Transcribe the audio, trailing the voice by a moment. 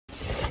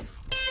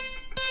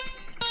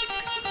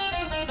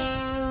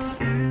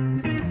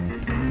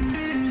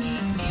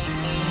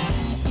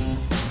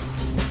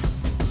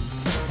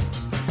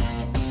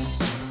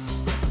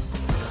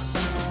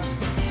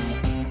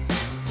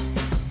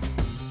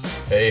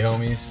Hey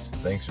homies,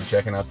 thanks for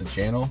checking out the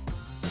channel.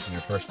 If this is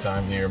your first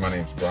time here, my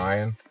name's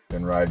Brian.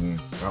 Been riding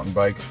mountain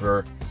bikes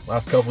for the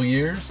last couple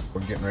years.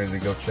 We're getting ready to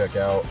go check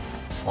out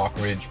Hawk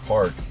Ridge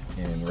Park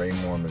in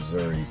Raymore,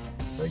 Missouri.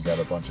 They got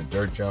a bunch of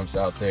dirt jumps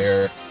out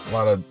there, a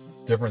lot of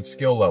different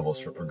skill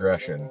levels for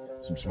progression.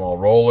 Some small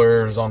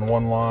rollers on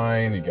one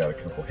line, you got a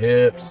couple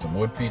hips, some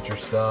wood feature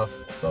stuff.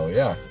 So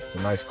yeah, it's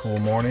a nice cool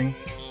morning,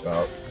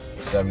 about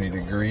 70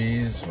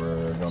 degrees.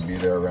 We're gonna be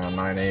there around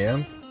 9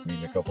 a.m.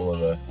 Meeting a couple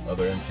of the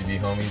other MTB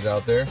homies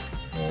out there.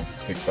 We'll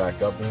pick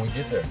back up when we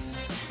get there.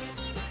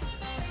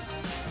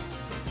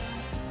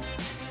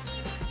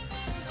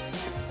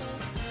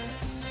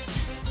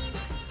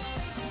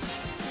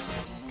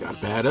 Got to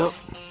pad up.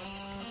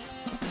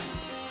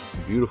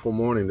 Beautiful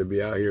morning to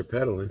be out here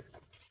pedaling.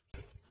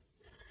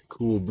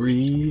 Cool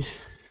breeze,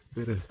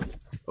 bit of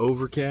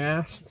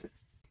overcast.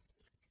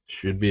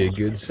 Should be a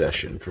good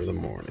session for the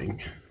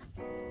morning.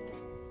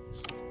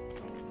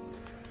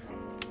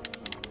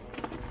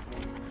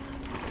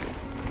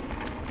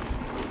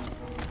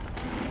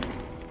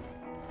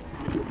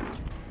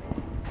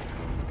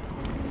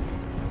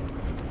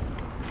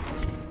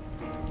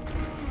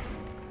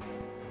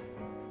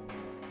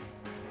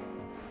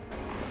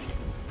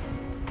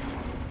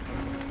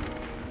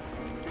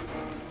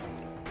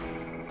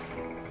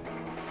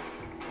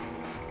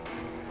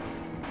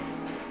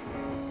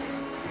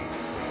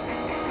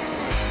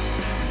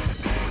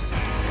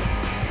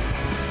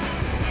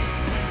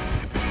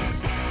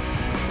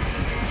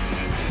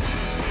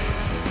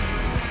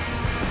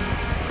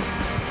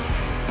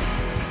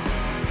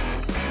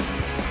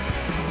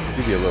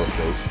 Give you a little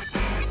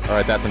space. All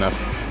right, that's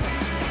enough.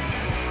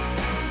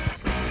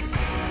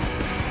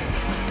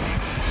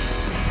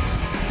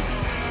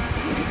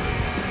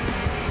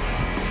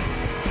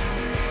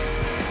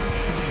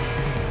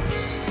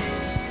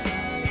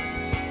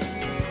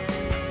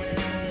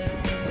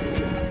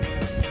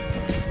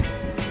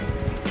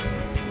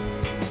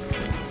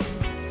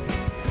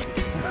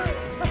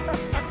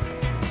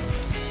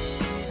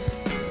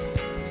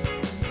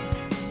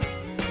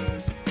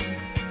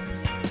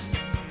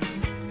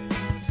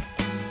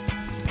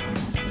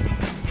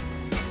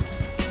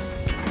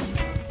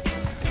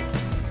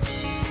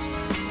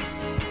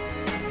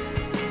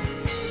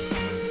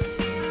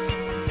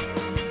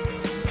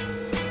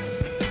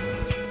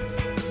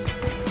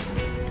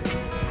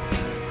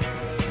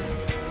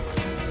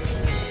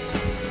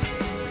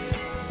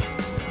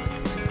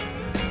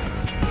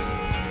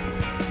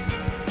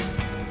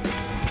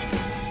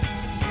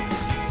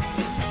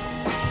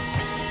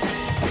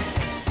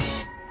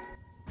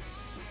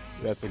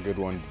 That's a good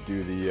one to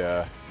do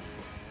the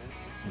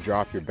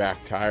drop your back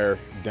tire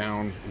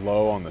down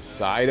low on the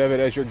side of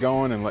it as you're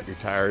going and let your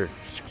tire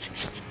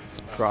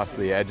cross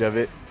the edge of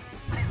it.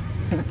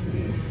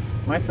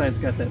 My side's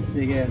got that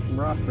big ass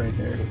rock right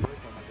there.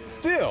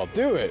 Still,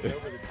 do it.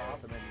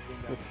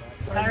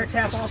 Tire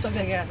tap also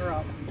big ass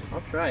rock.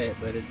 I'll try it,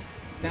 but it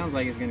sounds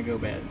like it's gonna go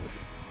bad.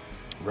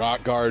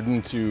 Rock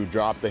garden to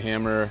drop the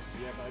hammer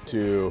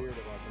to,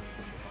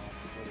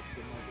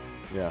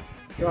 yeah.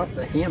 Drop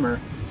the hammer.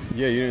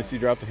 Yeah, you didn't see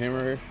drop the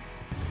hammer here?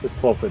 This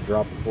 12-foot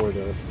drop before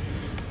the...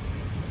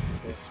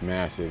 It's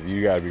massive.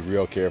 You gotta be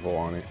real careful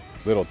on it.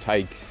 Little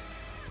Tykes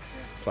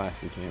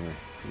plastic hammer.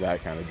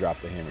 That kind of drop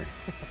the hammer.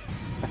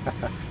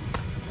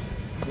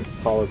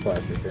 Poly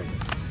plastic hammer.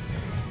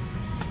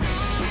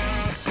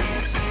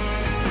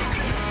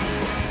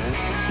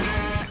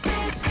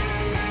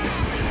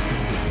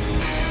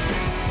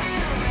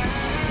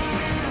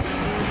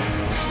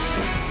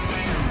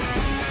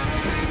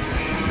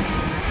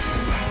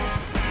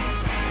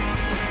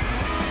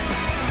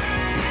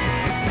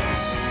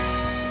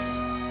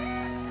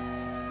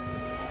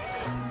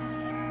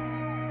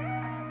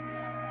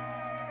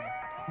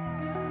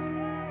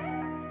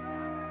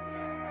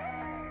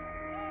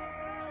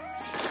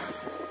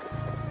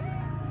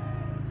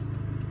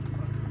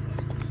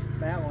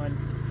 That one.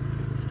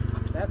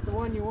 That's the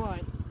one you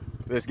want.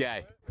 This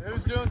guy.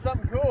 Who's doing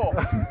something cool?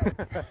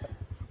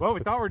 Well, we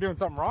thought we were doing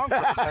something wrong for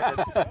a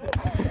second.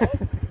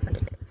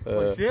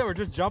 Well, shit, we're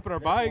just jumping our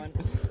bikes.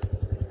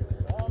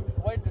 Well, I'm just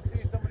waiting to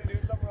see somebody do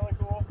something really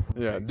cool.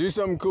 Yeah, do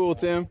something cool,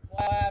 Tim.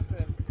 Clap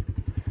and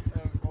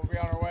we'll be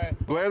on our way.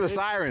 Blare the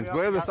sirens.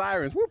 Blare the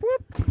sirens. Whoop,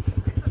 whoop.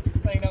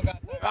 Thing don't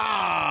got to.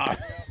 Ah!